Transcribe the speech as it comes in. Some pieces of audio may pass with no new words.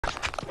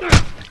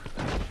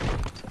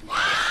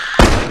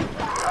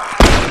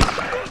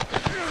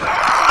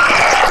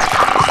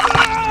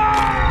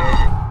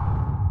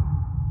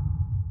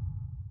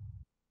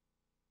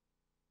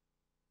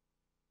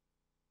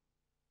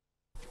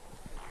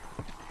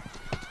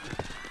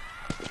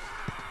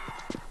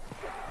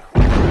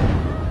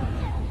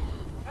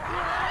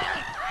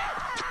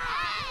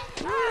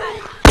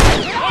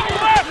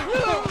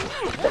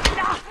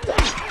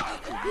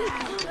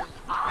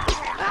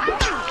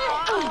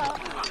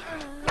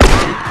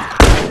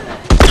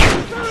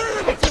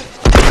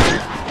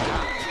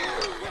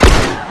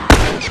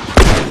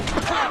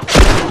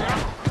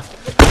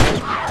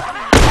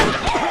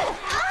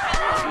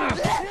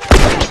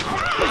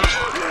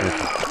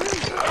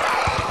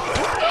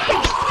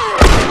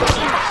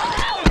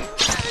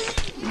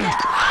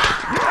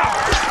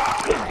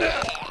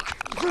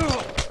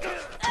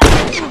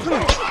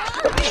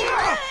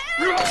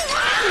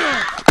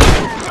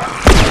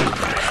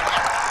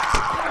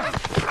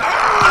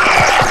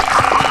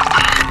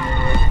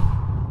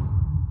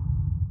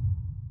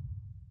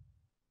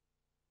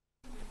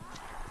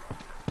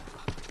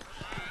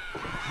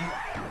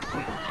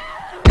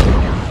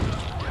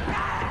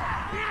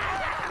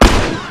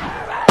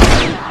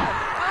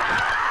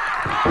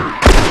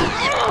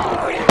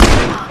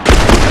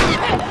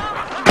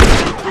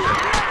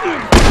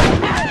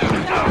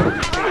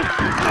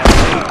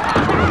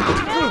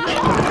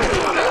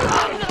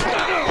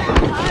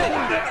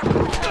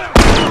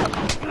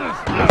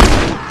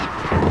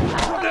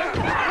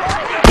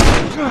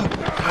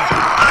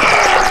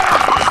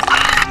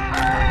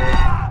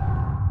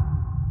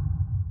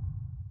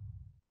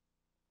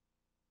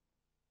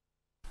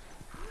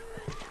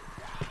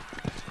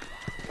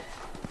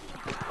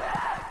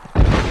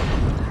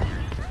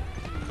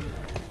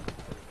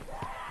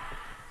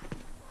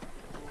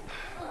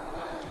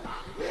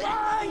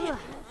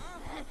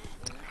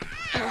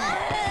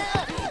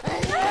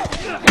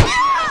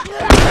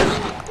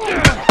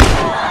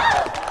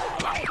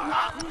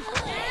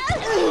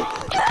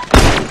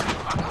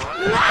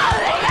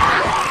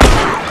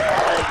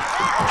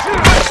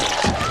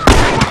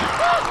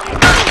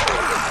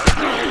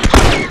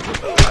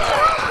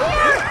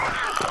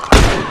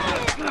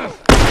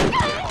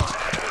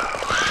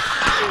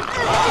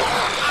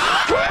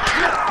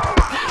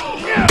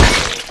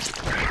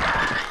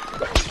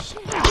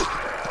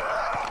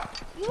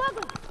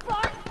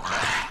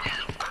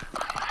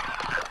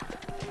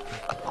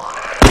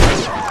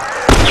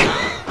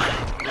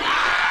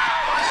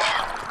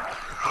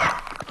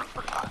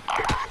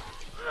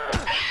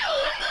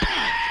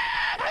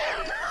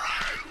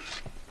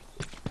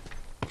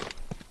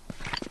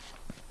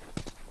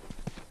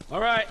All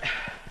right.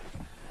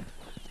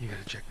 You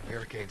gotta check the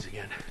barricades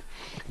again.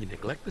 You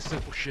neglect the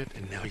simple shit,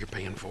 and now you're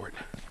paying for it.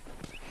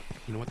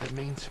 You know what that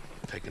means?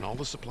 Taking all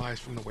the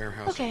supplies from the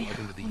warehouse and plug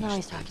into the now he's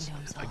east talking fence to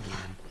himself.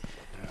 again.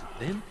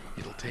 Then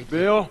it'll take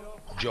Bill?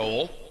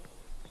 Joel,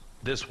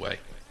 this way.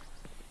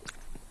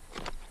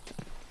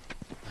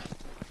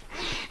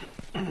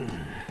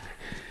 And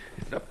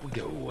up we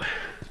go.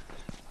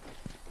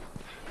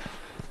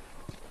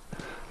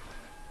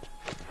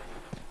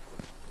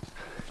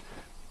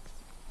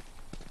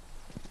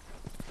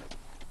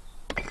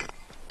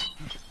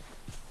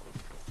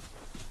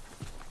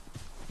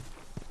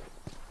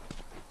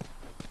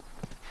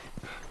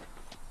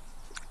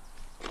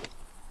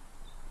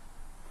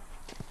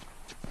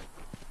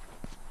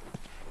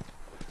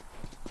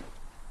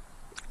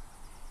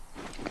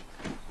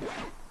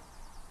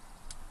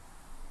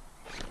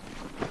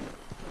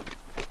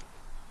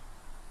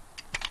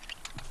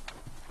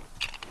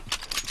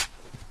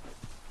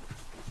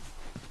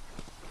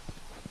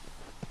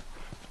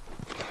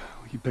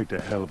 You picked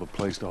a hell of a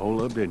place to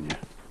hole up, didn't you?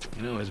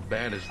 You know, as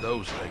bad as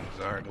those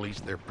things are, at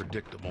least they're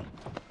predictable.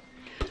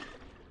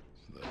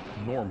 The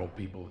normal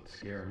people that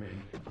scare me.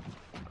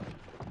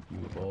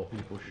 You of all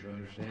people should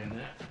understand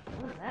that.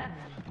 What does that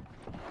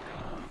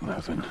mean?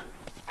 Nothing.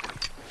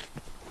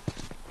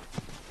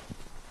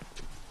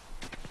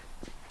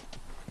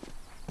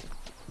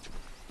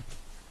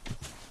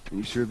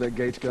 You sure that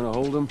gate's gonna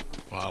hold them?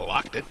 Well, I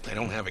locked it. They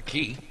don't have a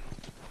key.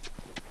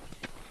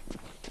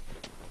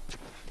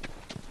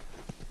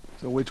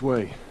 So which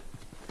way?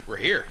 We're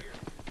here.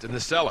 It's in the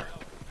cellar.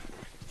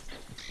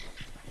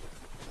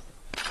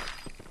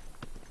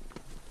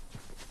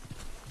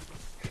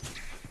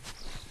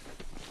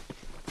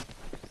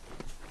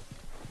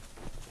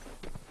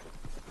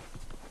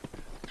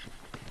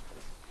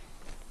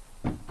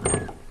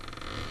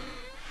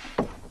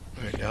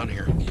 Right down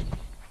here.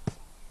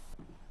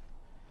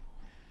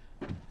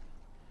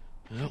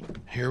 Well,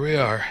 here we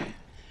are.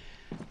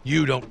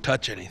 You don't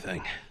touch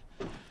anything.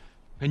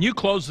 And you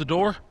close the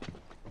door?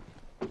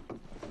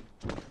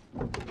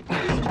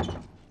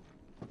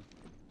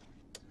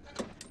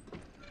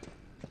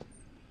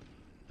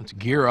 Let's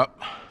gear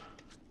up.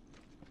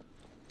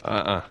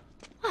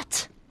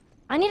 What?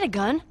 I need a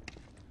gun.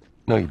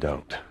 No, you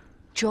don't.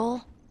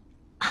 Joel,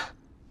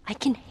 I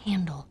can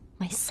handle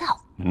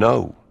myself.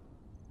 No.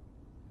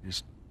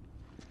 Just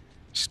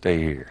stay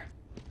here.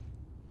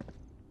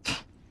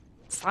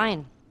 It's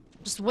fine.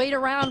 Just wait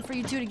around for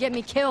you two to get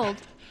me killed.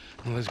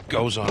 Well, this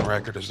goes on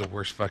record as the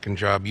worst fucking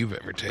job you've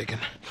ever taken.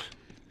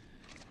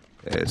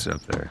 It's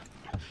up there.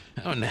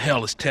 How in the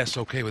hell is Tess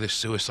okay with this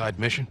suicide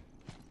mission?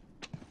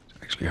 It's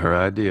actually her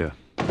idea.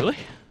 Really?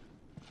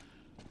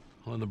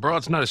 Well, the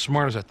broad's not as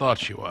smart as I thought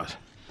she was.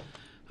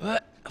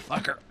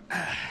 Fuck her.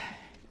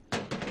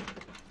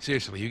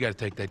 Seriously, you gotta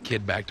take that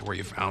kid back to where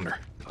you found her.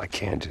 I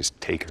can't just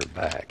take her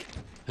back.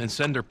 Then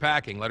send her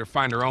packing, let her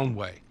find her own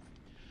way.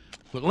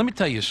 Look, let me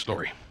tell you a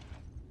story.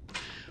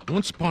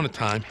 Once upon a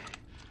time,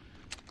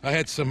 I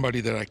had somebody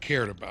that I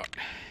cared about.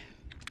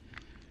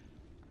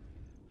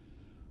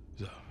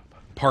 It was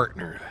a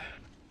partner.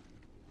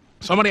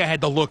 Somebody I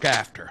had to look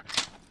after.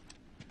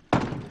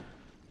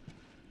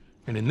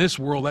 And in this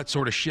world, that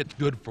sort of shit's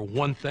good for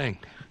one thing.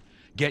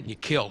 Getting you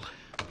killed.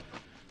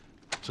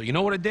 So you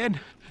know what I did?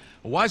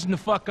 I wisened the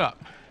fuck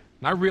up.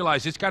 And I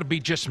realized it's gotta be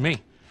just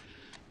me.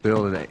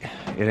 Bill, it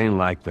ain't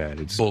like that.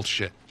 It's...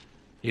 Bullshit.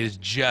 It is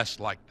just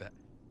like that.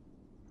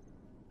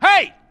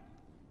 Hey!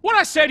 What'd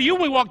I say to you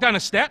when we walked down the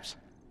steps?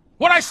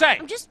 What'd I say?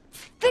 I'm just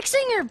fixing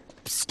your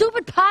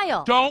stupid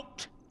pile.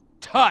 Don't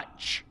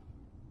touch.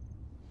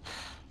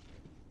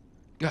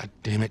 God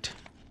damn it.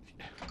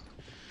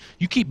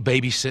 You keep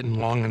babysitting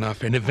long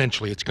enough and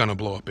eventually it's gonna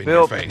blow up in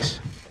your face.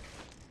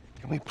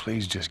 Can we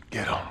please just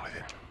get on with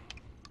it?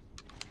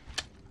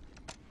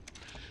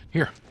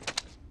 Here.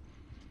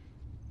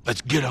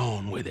 Let's get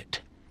on with it.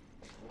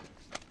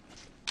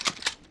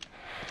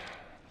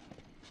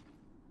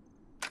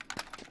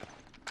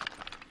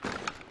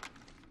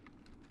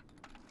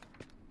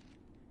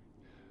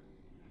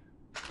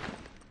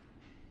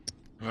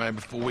 All right,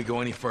 before we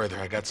go any further,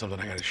 I got something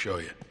I gotta show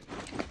you.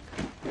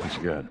 What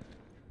you got?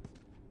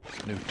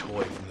 New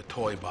toy from the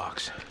toy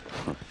box.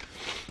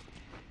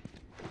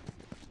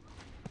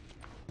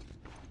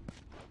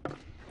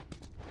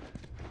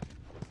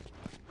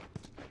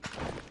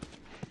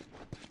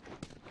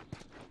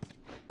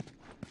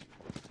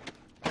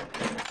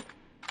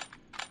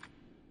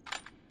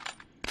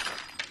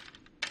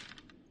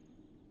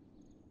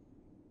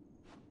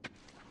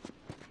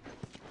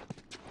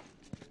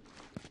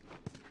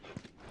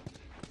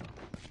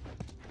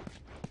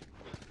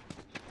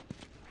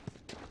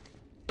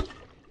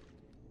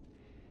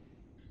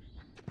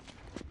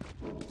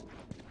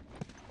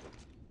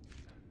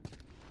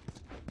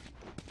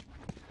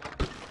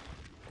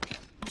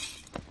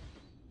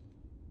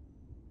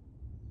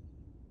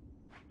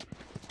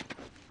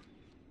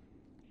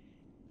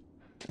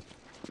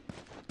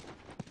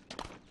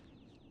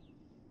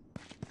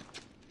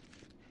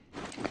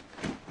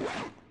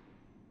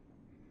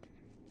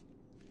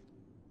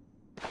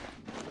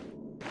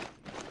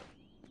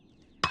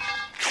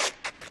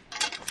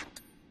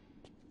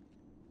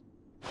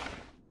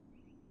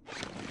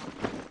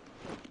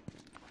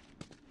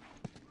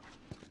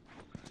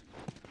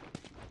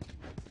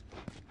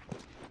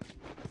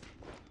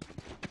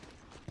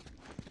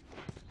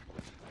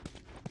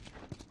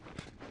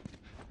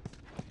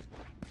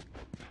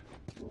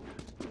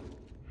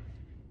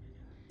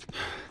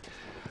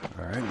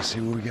 All right, let's see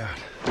what we got.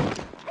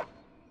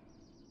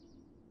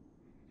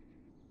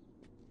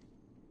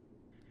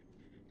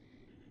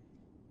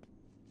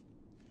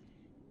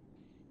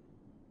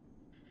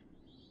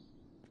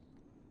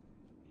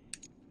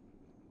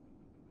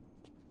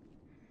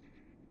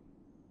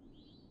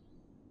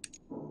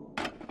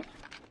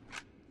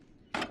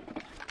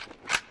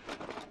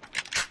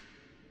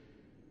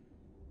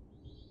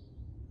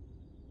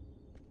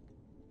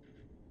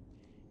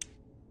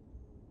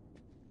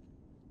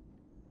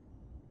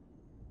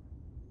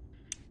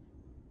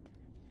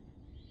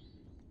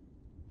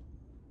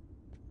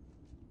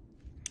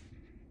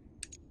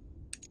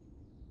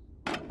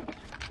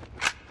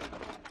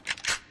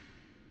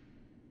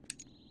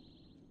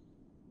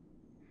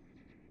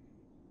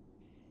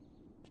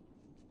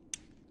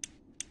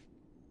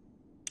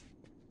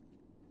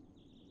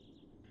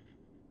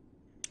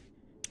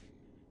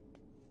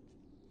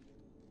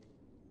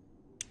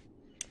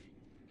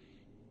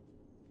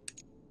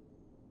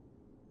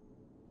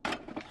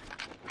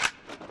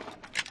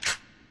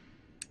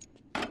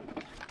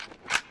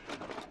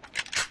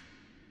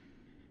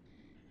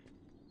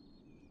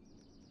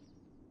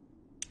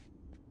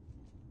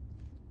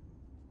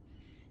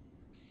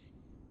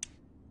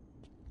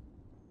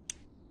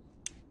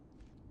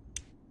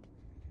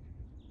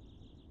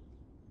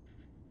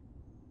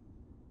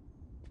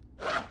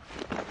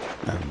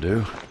 That'll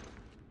do.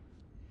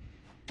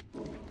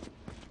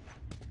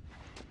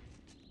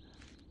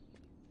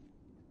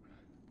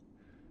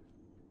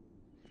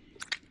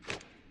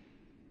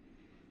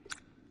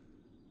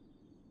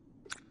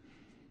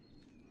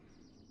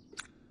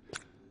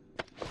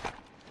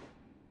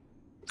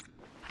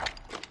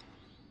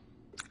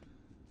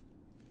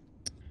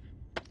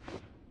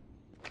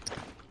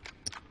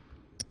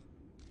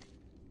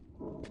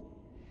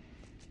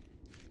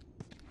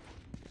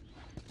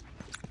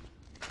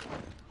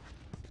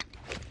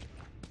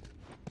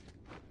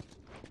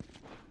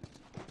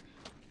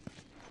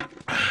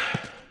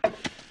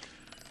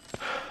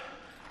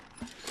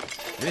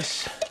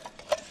 This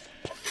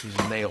is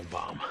a nail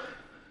bomb.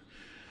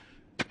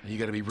 You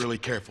gotta be really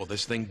careful.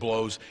 This thing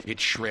blows, it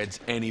shreds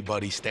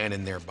anybody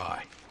standing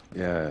nearby.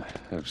 Yeah,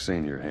 I've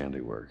seen your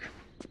handiwork.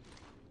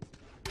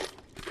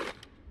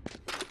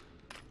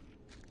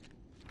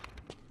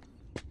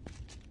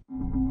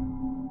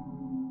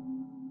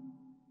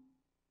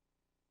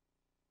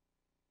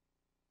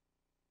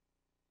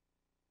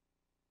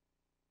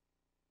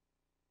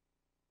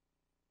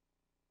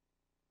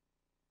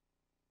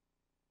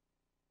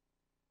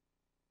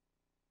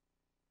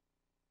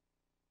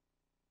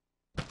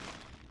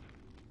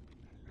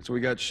 So we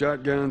got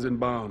shotguns and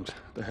bombs.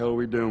 The hell are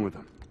we doing with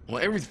them?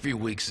 Well, every few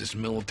weeks this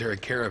military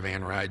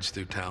caravan rides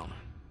through town.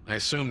 I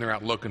assume they're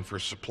out looking for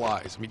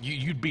supplies. I mean,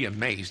 you'd be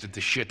amazed at the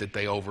shit that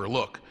they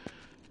overlook.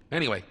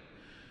 Anyway,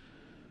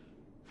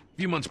 a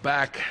few months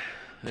back,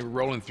 they were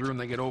rolling through and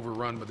they get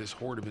overrun by this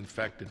horde of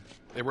infected.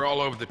 They were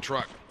all over the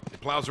truck.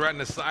 It plows right in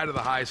the side of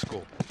the high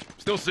school.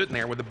 Still sitting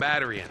there with a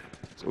battery in it.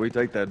 So we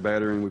take that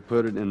battery and we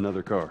put it in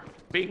another car.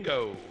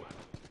 Bingo!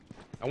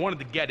 I wanted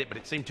to get it, but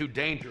it seemed too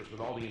dangerous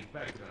with all the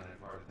infected on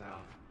that part of town.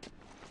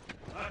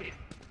 Fuck it.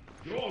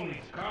 Joel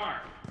needs a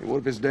car. Hey, what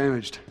if it's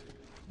damaged?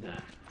 Nah.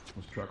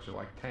 Those trucks are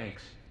like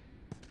tanks.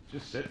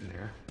 Just sitting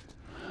there.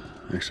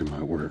 Actually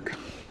might work.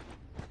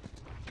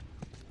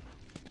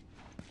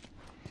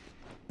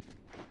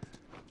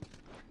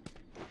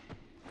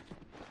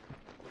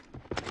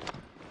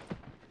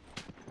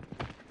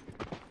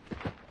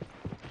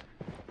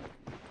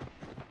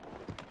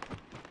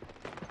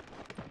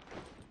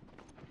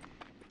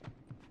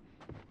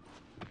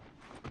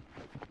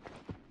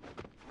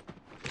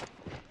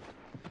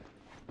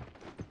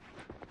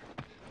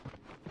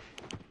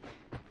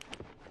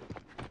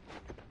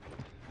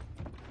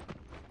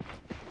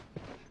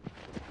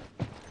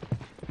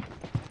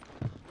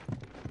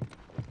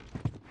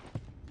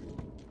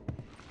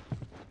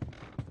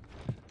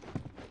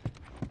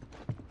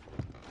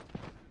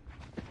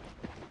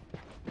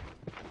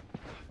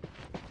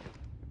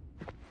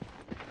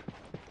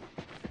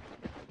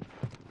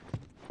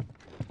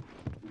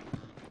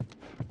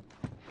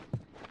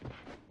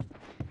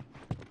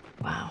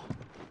 Wow.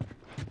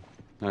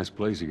 Nice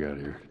place you got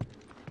here.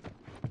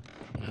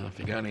 Well, if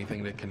you got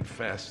anything to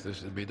confess,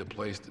 this would be the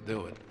place to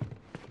do it.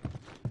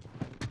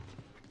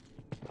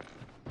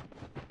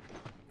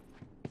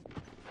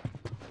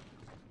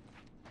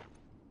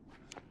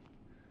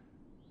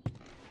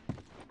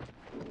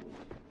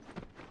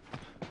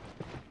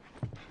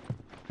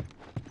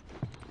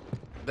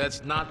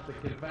 That's not the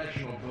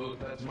confessional booth,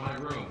 that's my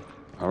room.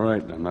 All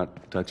right, I'm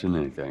not touching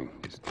anything.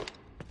 Just...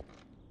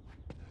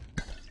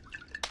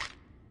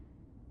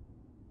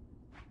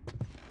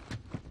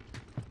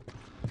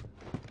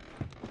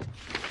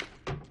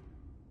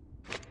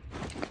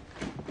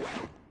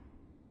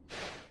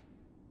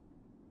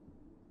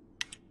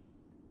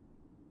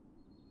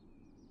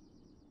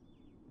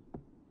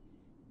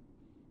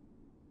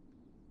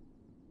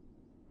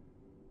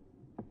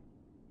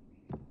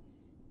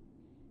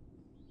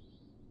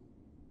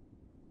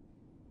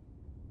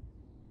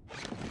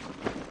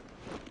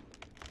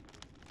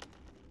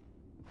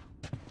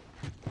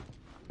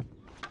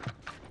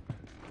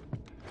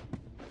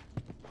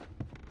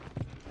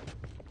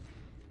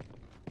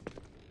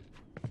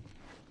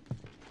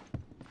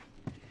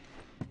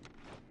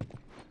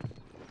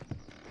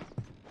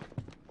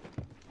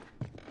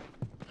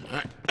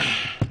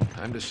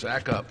 Time to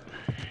sack up.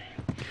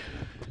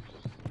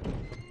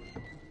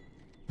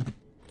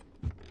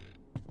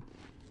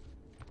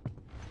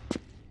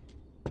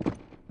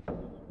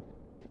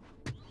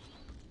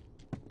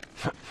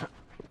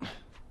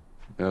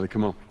 Ellie,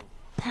 come on.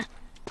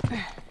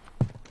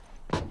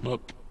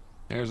 Look,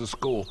 there's a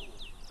school.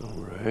 All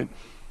right.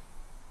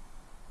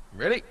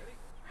 Ready?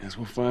 Guess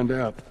we'll find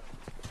out.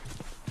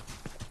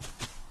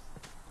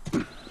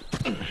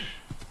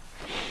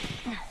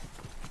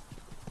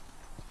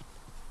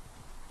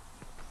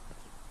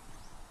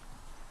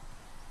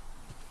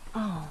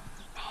 Oh,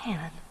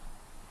 man.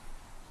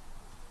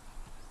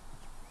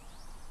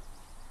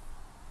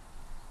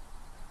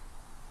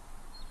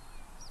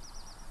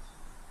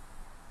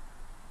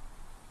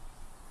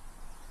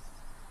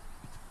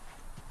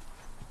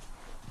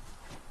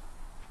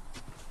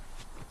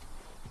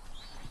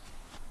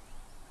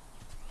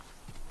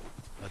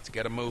 Let's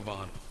get a move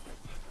on.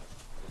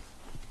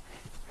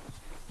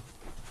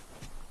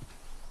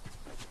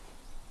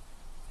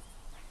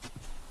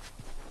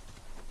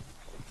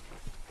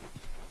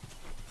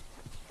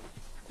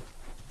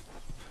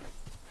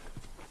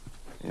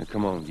 Yeah,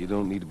 come on. You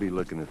don't need to be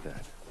looking at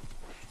that.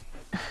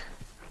 I've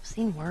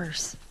seen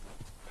worse.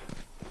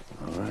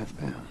 All right,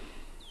 then.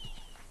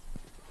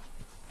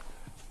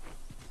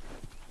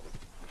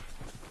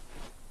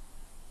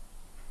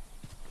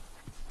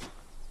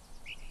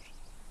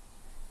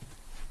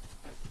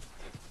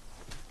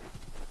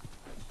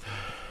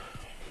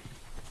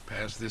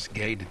 Past this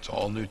gate, it's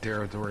all new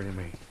territory to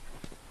me.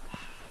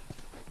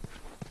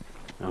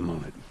 I'm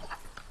on it.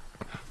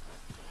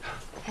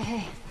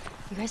 Hey,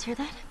 you guys hear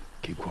that?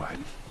 Keep quiet.